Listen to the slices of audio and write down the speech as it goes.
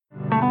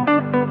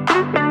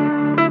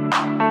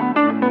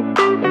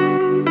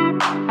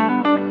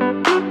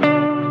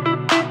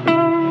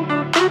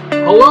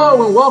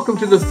and welcome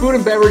to the Food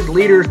and Beverage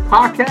Leaders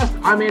Podcast.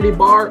 I'm Andy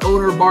Barr,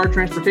 owner of Barr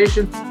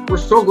Transportation. We're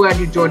so glad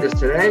you joined us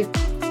today.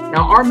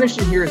 Now, our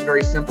mission here is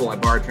very simple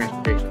at Barr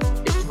Transportation.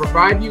 It's to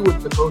provide you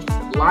with the most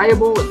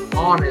reliable and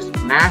honest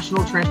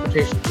national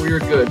transportation for your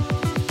goods,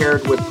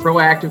 paired with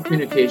proactive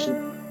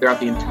communication throughout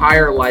the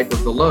entire life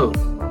of the load.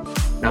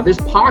 Now, this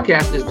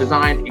podcast is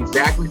designed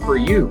exactly for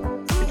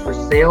you. It's for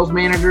sales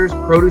managers,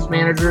 produce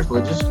managers,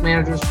 logistics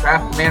managers,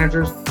 traffic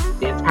managers,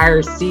 the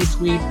entire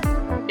C-suite,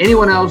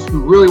 anyone else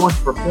who really wants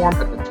to perform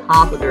at the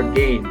top of their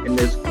game in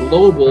this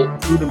global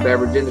food and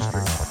beverage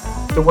industry.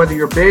 So whether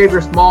you're big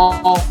or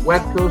small,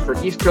 West Coast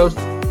or East Coast,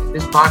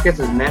 this podcast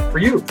is meant for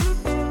you.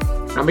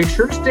 Now make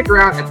sure to stick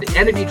around at the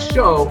end of each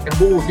show and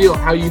we'll reveal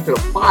how you can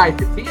apply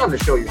to be on the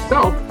show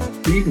yourself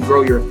so you can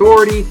grow your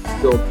authority,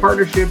 build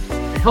partnerships,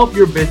 and help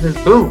your business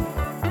boom.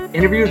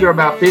 Interviews are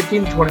about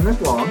 15 to 20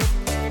 minutes long,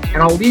 and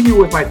I'll leave you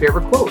with my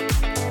favorite quote: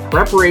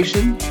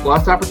 preparation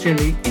plus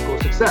opportunity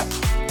equals success.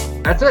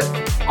 That's it.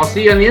 I'll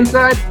see you on the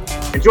inside.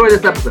 Enjoy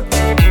this episode.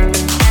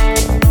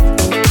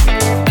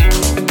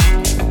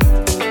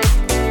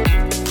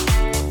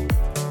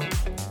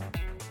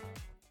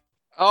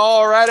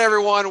 All right,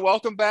 everyone.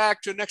 Welcome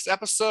back to the next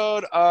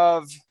episode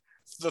of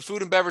the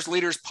Food and Beverage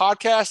Leaders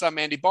Podcast. I'm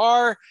Andy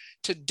Barr.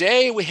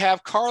 Today we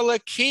have Carla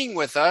King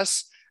with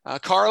us.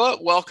 Carla,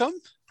 welcome.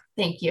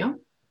 Thank you.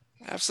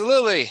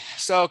 Absolutely.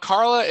 So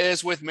Carla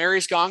is with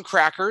Mary's Gone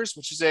Crackers,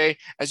 which is a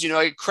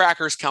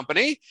crackers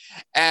company.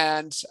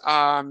 And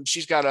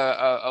she's got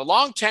a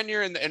long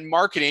tenure in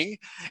marketing.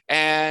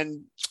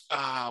 And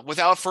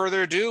without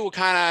further ado, we'll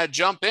kind of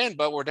jump in,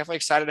 but we're definitely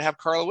excited to have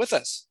Carla with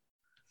us.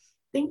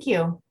 Thank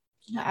you.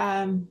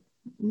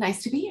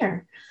 Nice to be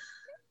here.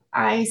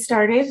 I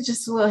started,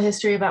 just a little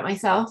history about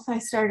myself. I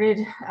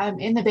started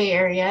in the Bay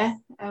Area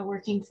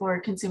working for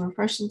a consumer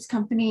portions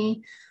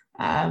company,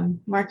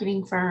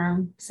 marketing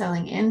firm,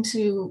 selling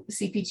into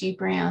CPG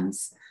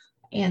brands,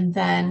 and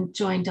then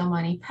joined Del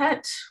Monte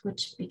Pet,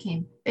 which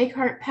became Big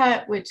Heart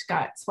Pet, which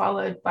got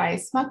swallowed by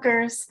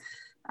Smuckers.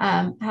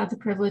 Had the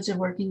privilege of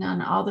working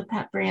on all the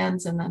pet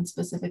brands, and then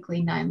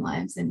specifically 9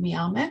 Lives and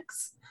Meow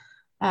Mix.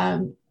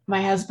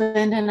 My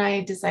husband and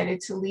I decided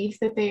to leave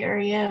the Bay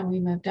Area, and we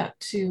moved up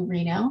to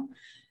Reno.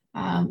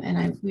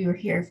 We were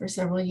here for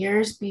several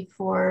years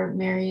before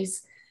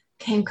Mary's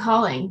came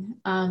calling,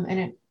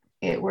 and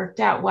it worked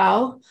out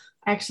well.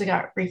 I actually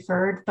got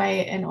referred by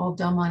an old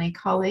Del Monte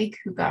colleague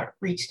who got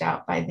reached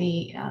out by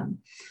the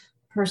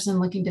person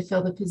looking to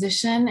fill the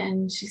position,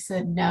 and she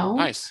said no.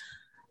 Nice.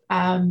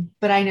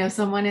 But I know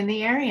someone in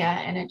the area,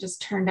 and it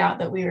just turned out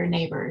that we were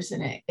neighbors,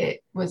 and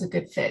it was a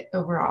good fit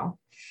overall.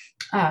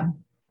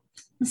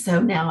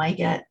 So now I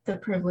get the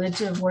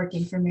privilege of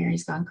working for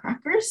Mary's Gone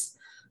Crackers,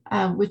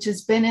 which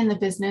has been in the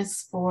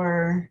business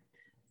for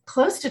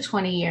close to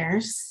 20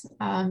 years.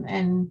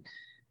 And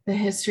the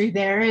history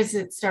there is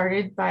it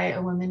started by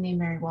a woman named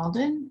Mary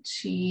Walden.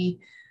 She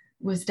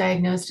was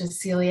diagnosed as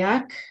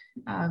celiac,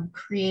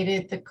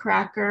 created the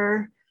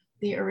cracker,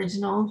 the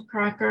original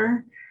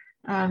cracker,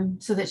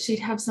 so that she'd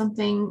have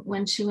something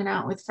when she went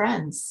out with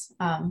friends.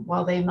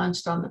 While they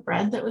munched on the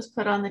bread that was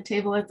put on the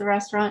table at the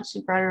restaurant,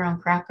 she brought her own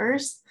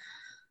crackers.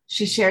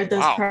 She shared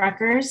those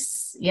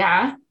crackers.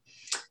 Yeah.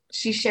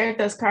 She shared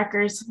those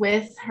crackers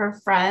with her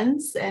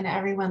friends and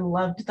everyone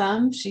loved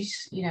them. She,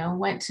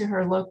 went to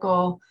her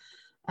local,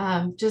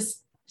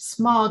 just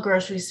small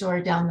grocery store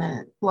down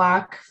the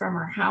block from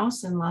her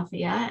house in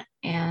Lafayette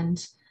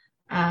and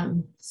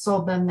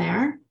sold them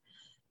there.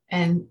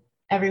 And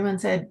everyone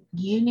said,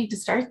 you need to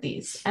start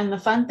these. And the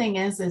fun thing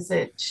is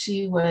that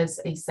she was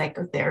a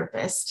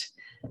psychotherapist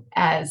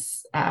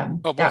as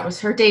that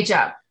was her day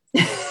job.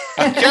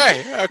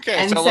 Okay.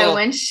 And so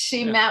when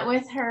she met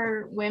with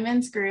her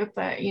women's group,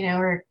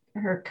 her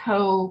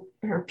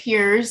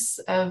peers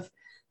of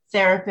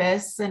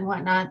therapists and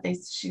whatnot,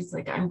 she's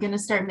like, I'm going to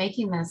start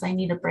making this. I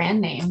need a brand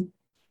name.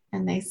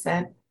 And they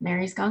said,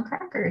 Mary's Gone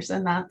Crackers.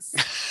 And that's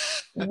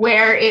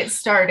where it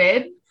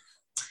started.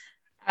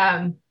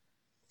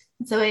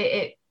 So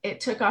it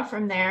took off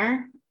from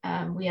there.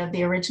 We have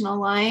the original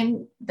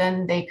line.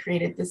 Then they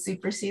created the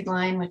Super Seed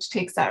line, which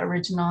takes that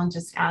original and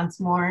just adds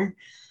more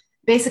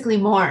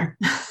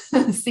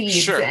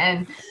seeds sure.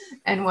 and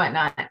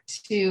whatnot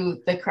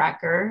to the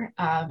cracker.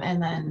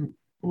 And then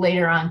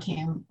later on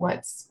came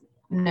what's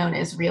known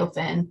as real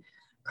thin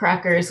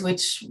crackers,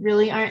 which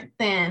really aren't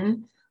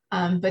thin,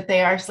 but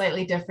they are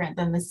slightly different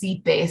than the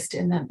seed-based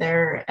in that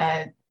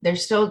they're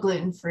still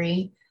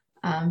gluten-free,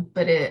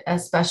 but a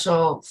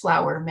special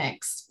flour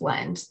mix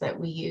blend that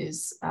we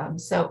use.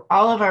 So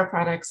all of our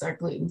products are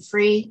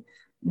gluten-free,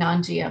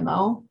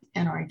 non-GMO,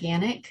 and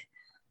organic.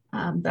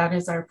 That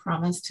is our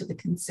promise to the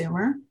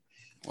consumer.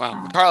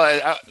 Wow.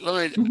 Carla,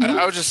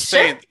 I was just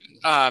saying,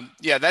 Sure. I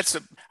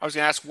was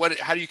going to ask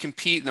how do you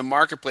compete in the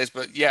marketplace?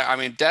 But yeah, I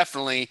mean,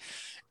 definitely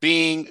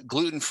being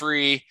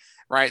gluten-free,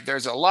 right?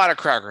 There's a lot of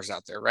crackers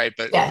out there, right?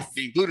 But yes.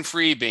 Being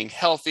gluten-free, being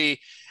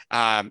healthy,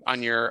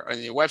 on your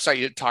website,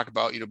 you talk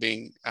about,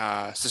 being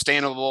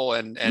sustainable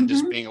and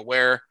just being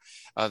aware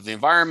of the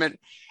environment.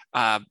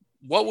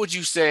 What would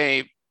you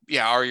say,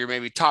 are your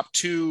maybe top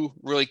two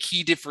really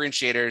key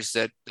differentiators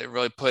that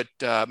really put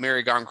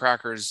Mary Gone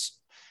Crackers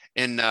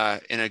in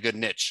a good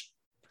niche?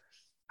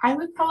 I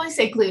would probably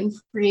say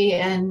gluten-free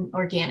and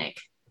organic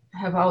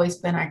have always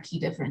been our key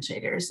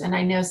differentiators. And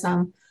I know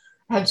some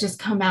have just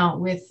come out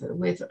with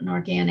an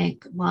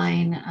organic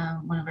line.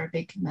 One of our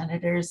big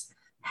competitors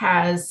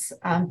has,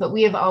 but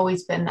we have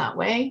always been that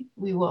way.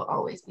 We will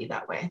always be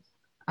that way.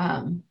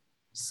 And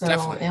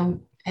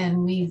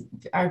we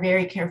are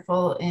very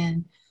careful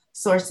in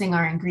sourcing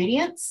our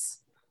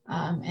ingredients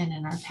and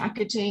in our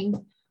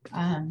packaging.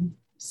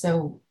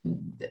 So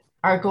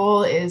our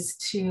goal is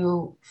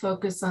to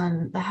focus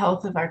on the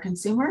health of our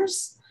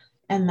consumers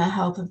and the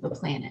health of the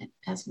planet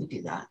as we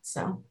do that.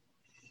 So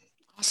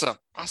awesome.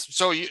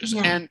 So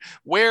and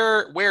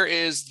where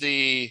is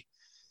the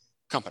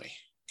company?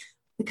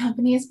 The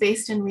company is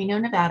based in Reno,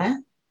 Nevada.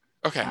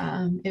 Okay.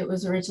 It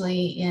was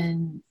originally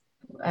in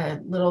a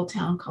little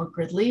town called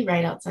Gridley,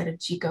 right outside of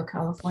Chico,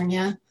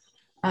 California.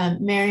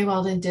 Mary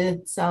Weldon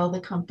did sell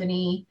the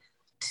company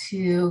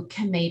to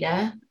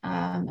Kameda,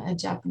 a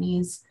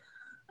Japanese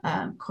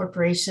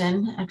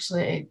corporation.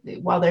 Actually,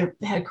 while they're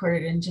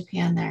headquartered in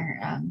Japan,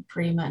 they're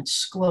pretty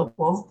much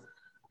global.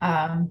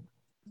 And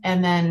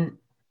then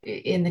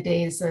in the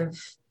days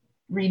of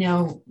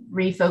Reno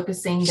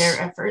refocusing their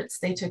efforts,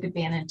 they took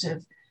advantage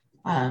of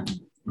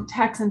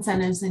tax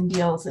incentives and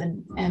deals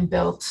and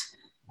built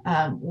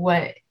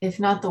what, if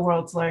not the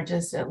world's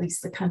largest, at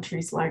least the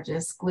country's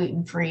largest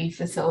gluten-free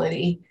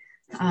facility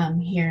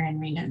here in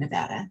Reno,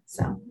 Nevada.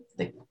 So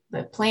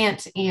the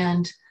plant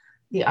and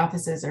the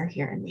offices are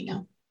here in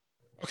Reno.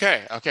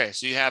 Okay.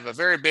 So you have a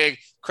very big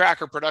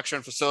cracker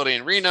production facility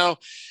in Reno,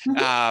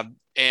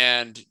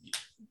 and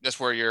that's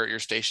where you're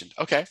stationed.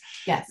 Okay.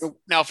 Yes.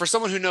 Now, for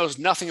someone who knows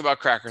nothing about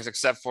crackers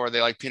except for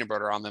they like peanut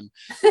butter on them,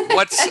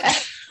 what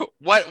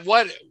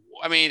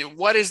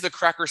is the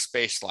cracker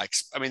space like?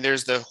 I mean,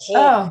 there's the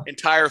whole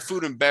entire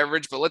food and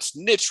beverage, but let's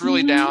niche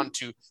really down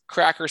to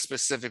cracker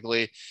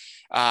specifically.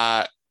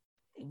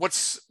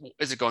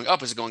 Is it going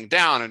up? Is it going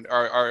down? And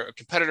are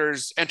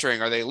competitors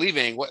entering? Are they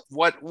leaving?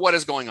 What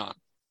is going on?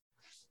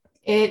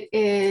 It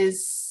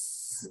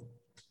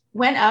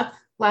went up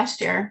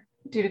last year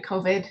due to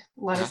COVID, a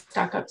lot of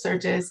stock up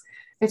surges.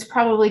 It's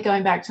probably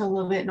going back to a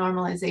little bit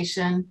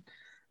normalization.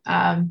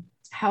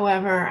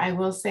 However, I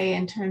will say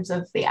in terms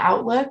of the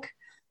outlook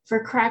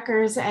for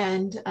crackers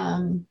and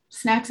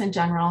snacks in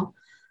general,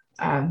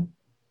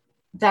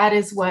 that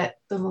is what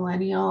the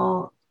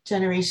millennial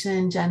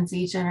generation, Gen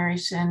Z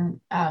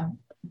generation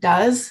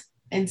does.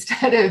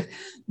 Instead of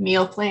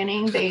meal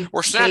planning, they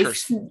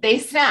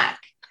snack.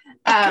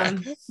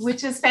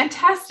 Which is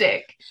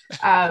fantastic.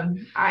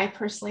 I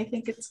personally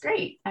think it's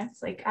great.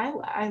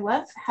 I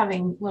love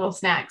having little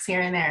snacks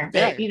here and there,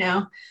 but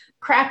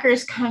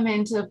crackers come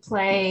into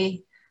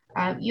play.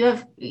 You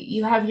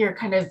have your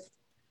kind of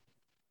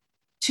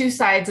two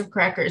sides of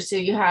crackers. So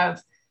you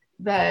have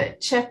the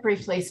chip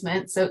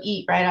replacement, so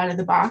eat right out of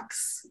the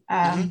box,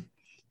 and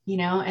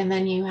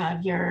then you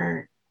have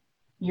your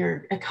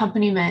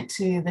accompaniment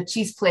to the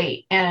cheese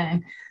plate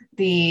and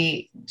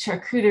the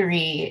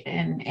charcuterie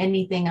and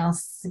anything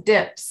else,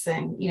 dips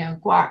and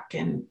guac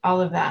and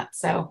all of that.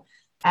 So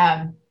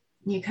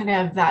you kind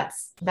of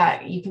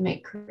that you can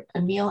make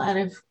a meal out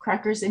of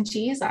crackers and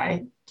cheese.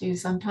 I do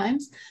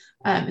sometimes,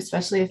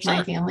 especially if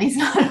my family's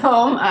not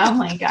home. I'm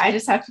like, I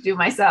just have to do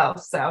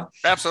myself. So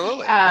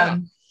absolutely.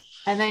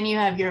 And then you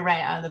have your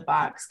right out of the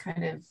box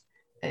kind of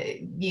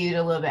viewed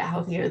a little bit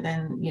healthier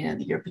than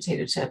your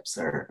potato chips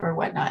or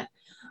whatnot.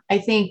 I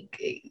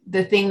think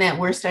the thing that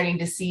we're starting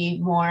to see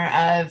more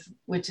of,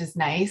 which is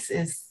nice,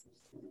 is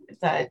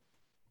the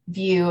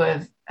view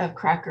of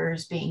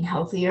crackers being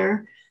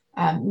healthier.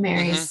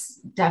 Mary's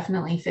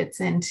definitely fits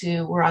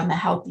into, we're on the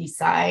healthy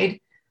side,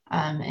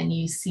 and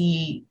you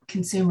see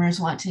consumers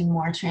wanting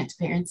more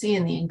transparency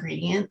in the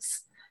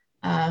ingredients,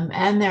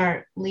 and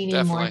they're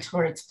leaning more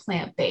towards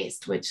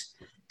plant-based, which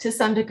to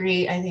some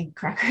degree, I think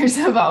crackers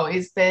have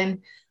always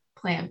been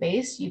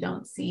plant-based. You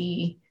don't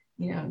see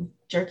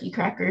jerky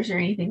crackers or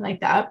anything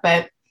like that,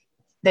 but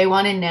they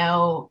want to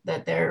know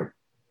that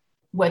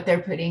what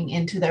they're putting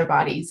into their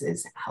bodies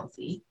is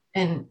healthy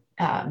and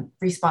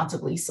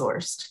responsibly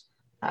sourced,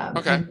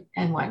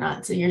 and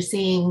whatnot. So you're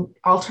seeing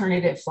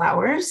alternative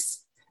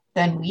flours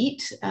than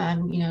wheat.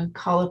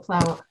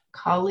 Cauliflower,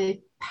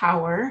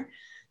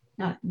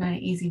 not an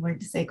easy word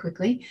to say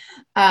quickly,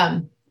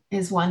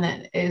 is one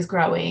that is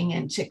growing,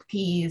 and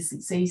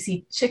chickpeas. So you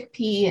see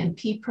chickpea and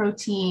pea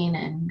protein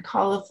and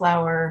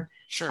cauliflower.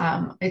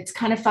 Sure. It's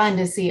kind of fun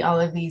to see all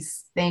of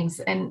these things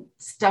and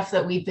stuff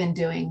that we've been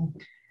doing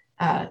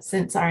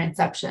since our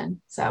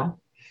inception. So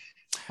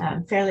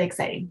fairly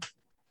exciting.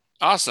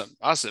 Awesome.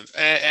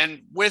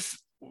 And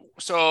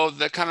so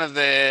the kind of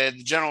the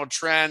general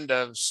trend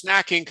of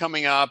snacking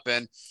coming up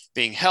and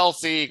being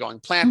healthy,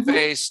 going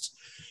plant-based,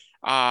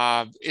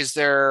 is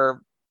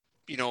there,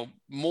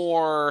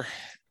 more,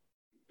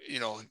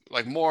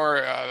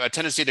 a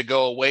tendency to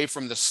go away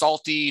from the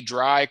salty,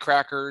 dry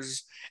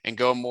crackers and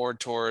go more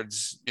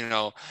towards,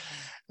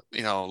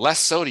 less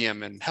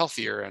sodium and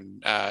healthier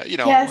and,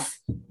 Yes.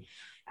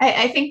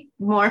 I think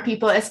more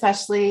people,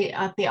 especially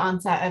at the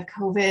onset of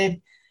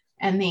COVID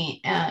and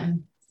the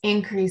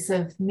increase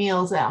of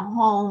meals at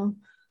home,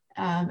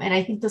 and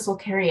I think this will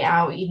carry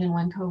out even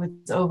when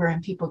COVID's over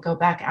and people go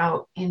back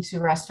out into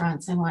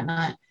restaurants and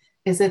whatnot,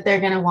 is that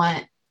they're going to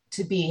want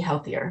to be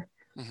healthier.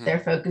 Mm-hmm. They're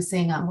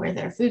focusing on where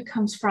their food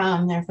comes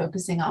from. They're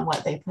focusing on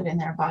what they put in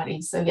their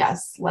bodies. So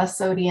yes, less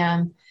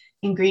sodium,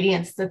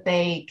 ingredients that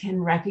they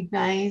can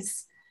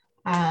recognize,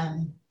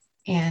 and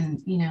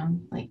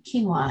like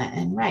quinoa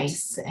and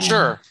rice and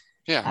sure.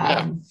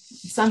 Yeah.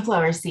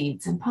 Sunflower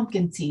seeds and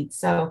pumpkin seeds.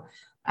 So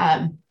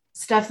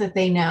stuff that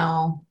they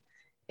know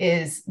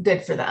is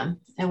good for them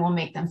and will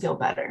make them feel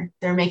better.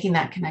 They're making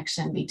that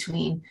connection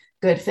between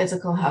good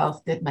physical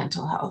health, good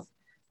mental health.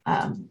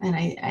 And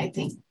I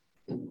think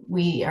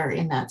we are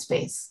in that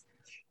space.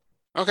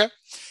 Okay.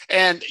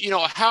 And,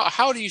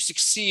 how do you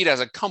succeed as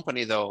a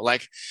company though?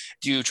 Like,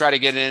 do you try to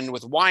get in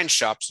with wine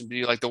shops and do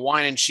you like the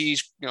wine and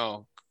cheese,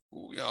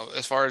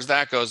 as far as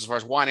that goes, as far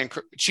as wine and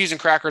cheese and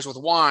crackers with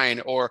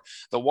wine, or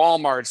the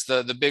Walmarts,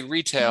 the big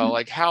retail, mm-hmm.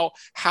 Like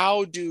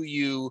how do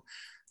you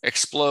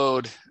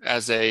explode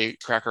as a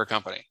cracker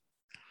company?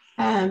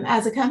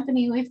 As a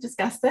company, we've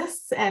discussed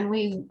this, and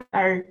we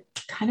are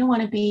kind of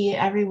want to be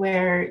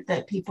everywhere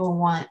that people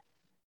want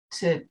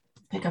to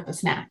pick up a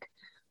snack.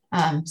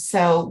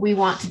 So we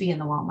want to be in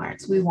the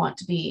Walmarts. We want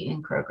to be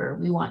in Kroger.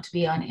 We want to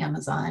be on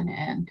Amazon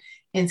and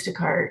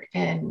Instacart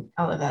and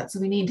all of that. So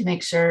we need to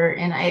make sure,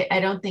 and I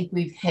don't think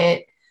we've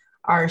hit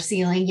our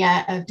ceiling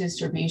yet of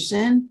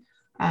distribution.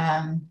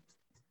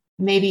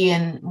 Maybe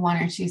in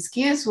one or two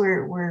SKUs,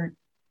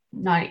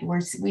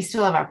 we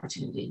still have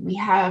opportunity. We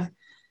have,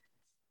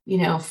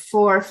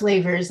 4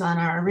 flavors on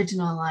our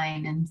original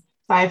line and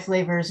 5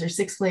 flavors or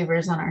 6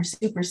 flavors on our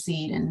Super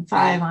Seed and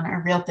 5 on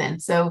our Real Thin.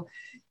 So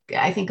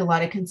I think a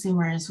lot of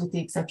consumers, with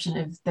the exception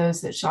of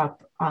those that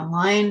shop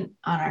online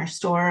on our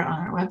store, on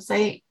our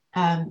website,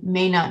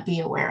 may not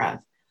be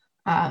aware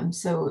of.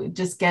 So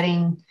just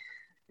getting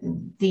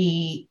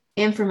the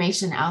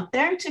information out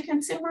there to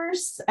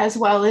consumers, as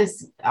well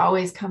as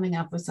always coming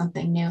up with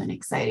something new and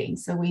exciting.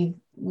 So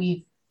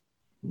we've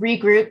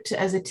regrouped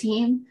as a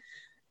team,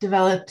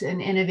 developed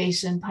an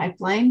innovation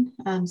pipeline.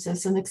 So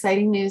some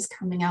exciting news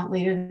coming out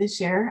later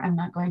this year. I'm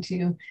not going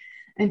to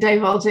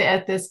divulge it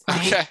at this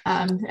point, okay.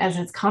 As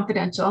it's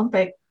confidential,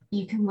 but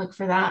you can look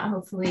for that.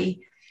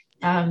 Hopefully,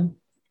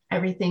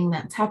 everything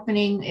that's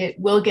happening, it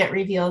will get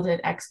revealed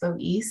at Expo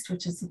East,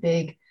 which is a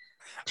big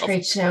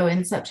trade show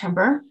in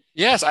September.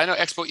 Yes, I know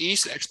Expo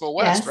East, Expo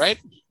West, yes. Right?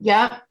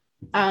 Yeah.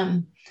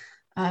 And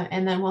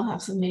then we'll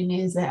have some new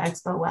news at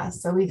Expo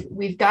West. So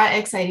we've got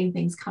exciting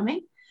things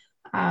coming,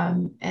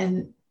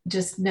 and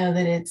just know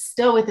that it's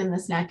still within the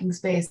snacking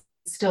space,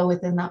 still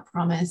within that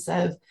promise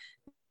of,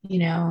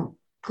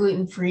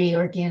 gluten-free,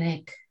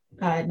 organic,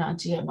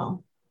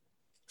 non-GMO.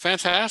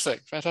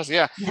 Fantastic.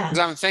 Yeah. Because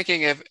I'm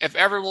thinking if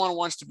everyone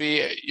wants to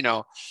be,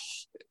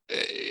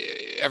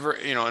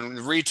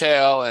 in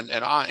retail and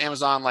on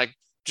Amazon, like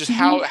just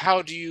mm-hmm.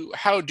 how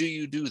do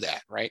you do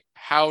that, right?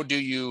 How do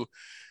you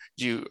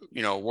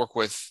work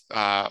with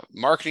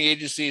marketing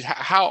agencies?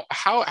 How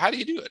do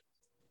you do it?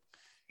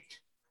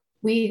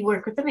 We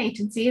work with an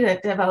agency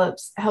that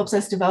helps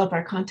us develop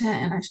our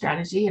content and our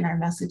strategy and our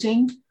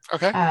messaging.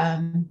 Okay.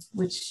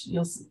 Which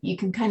you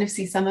can kind of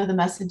see some of the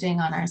messaging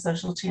on our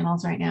social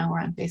channels right now. We're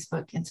on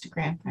Facebook,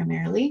 Instagram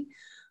primarily.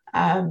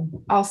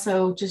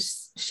 Also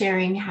just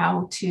sharing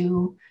how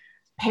to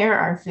pair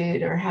our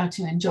food or how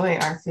to enjoy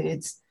our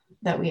foods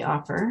that we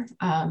offer.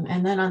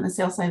 And then on the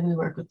sales side, we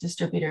work with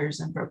distributors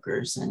and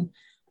brokers and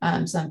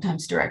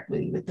sometimes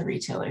directly with the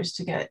retailers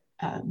to get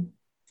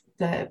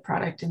the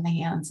product in the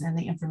hands and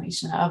the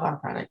information of our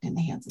product in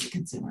the hands of the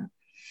consumer.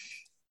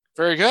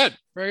 Very good.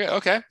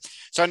 Okay.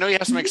 So I know you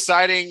have some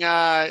exciting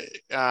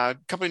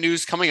company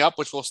news coming up,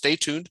 which we'll stay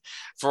tuned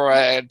for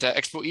at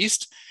Expo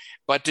East.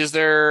 But is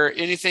there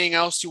anything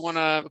else you want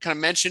to kind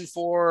of mention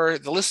for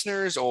the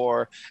listeners,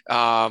 or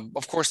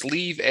of course,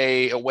 leave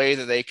a way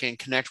that they can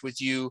connect with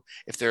you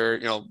if they're,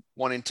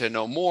 wanting to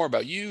know more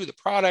about you, the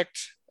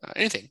product,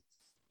 anything?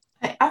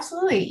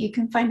 Absolutely. You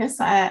can find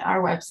us at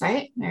our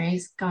website,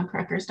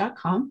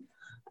 marysgonecrackers.com.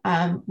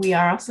 We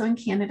are also in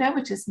Canada,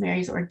 which is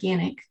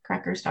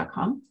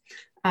marysorganicCrackers.com.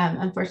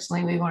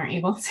 Unfortunately, we weren't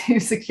able to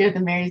secure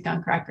the Mary's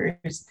Gone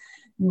Crackers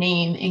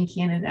name in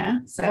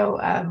Canada. So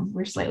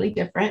we're slightly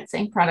different,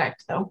 same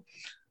product though.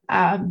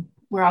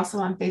 We're also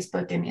on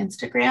Facebook and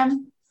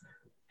Instagram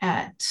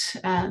at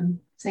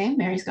same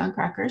Mary's Gone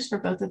Crackers for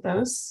both of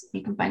those.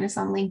 You can find us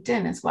on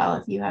LinkedIn as well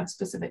if you have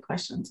specific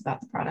questions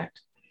about the product.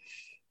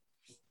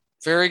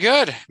 Very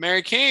good.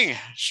 Mary King,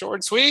 short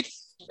and sweet.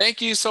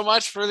 Thank you so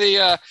much for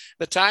the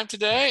time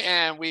today.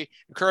 And we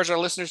encourage our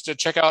listeners to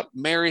check out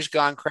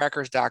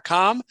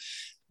marysgonecrackers.com.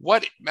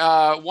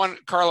 Carla,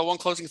 one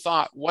closing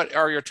thought. What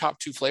are your top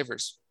 2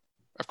 flavors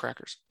of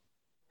crackers?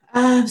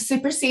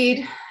 Super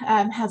Seed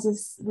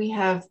we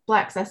have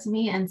black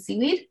sesame and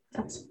seaweed.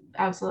 That's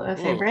absolutely a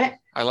favorite.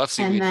 I love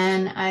seaweed. And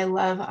then I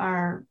love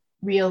our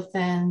Real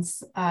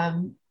Thins,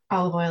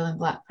 olive oil and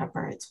black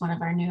pepper. It's one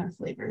of our newer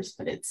flavors,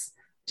 but it's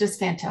just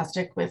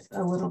fantastic with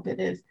a little bit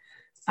of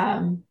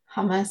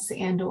hummus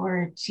and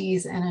or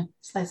cheese and a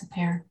slice of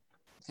pear.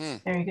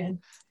 Very good.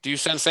 Do you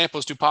send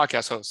samples to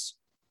podcast hosts?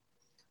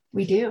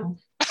 We do.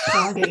 So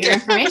I'll get your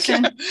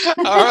information. All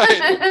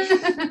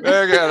right.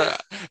 Very good.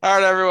 All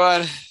right,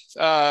 everyone.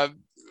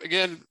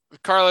 Again,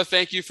 Carla,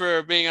 thank you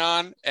for being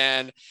on,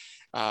 and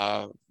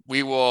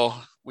we will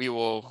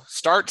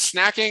start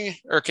snacking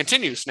or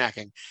continue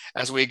snacking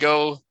as we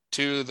go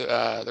to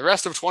the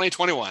rest of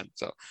 2021.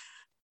 So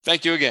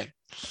thank you again.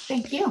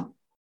 Thank you.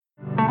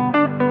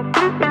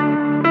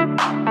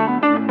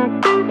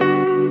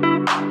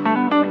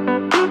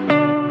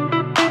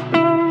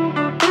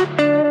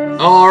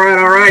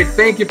 All right.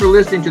 Thank you for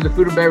listening to the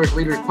Food and Beverage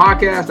Leaders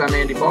Podcast. I'm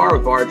Andy Barr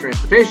with Barr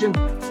Transportation.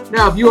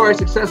 Now, if you are a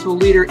successful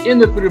leader in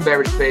the food and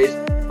beverage space,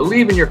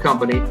 believe in your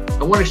company,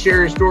 and want to share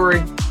your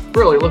story,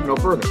 really look no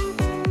further.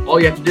 All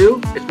you have to do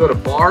is go to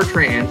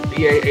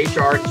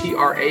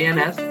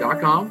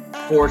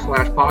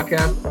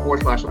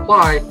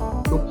bartrans.com/podcast/apply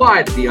to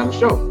apply to be on the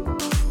show.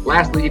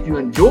 Lastly, if you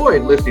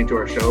enjoyed listening to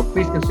our show,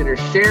 please consider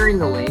sharing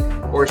the link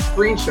or a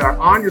screenshot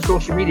on your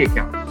social media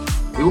accounts.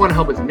 We want to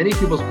help as many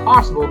people as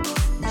possible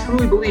who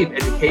truly believe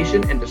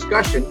education and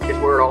discussion is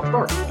where it all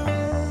starts.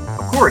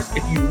 Of course,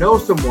 if you know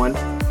someone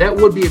that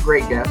would be a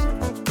great guest,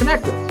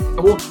 connect us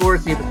and we'll explore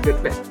to see if it's a good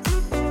fit.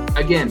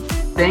 Again,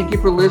 thank you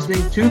for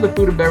listening to the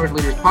Food and Beverage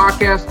Leaders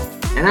Podcast.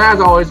 And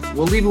as always,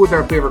 we'll leave you with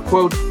our favorite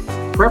quote: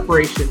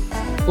 preparation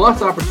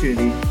plus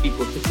opportunity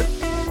equals success.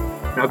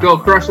 Now go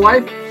crush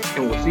life,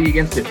 and we'll see you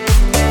again soon.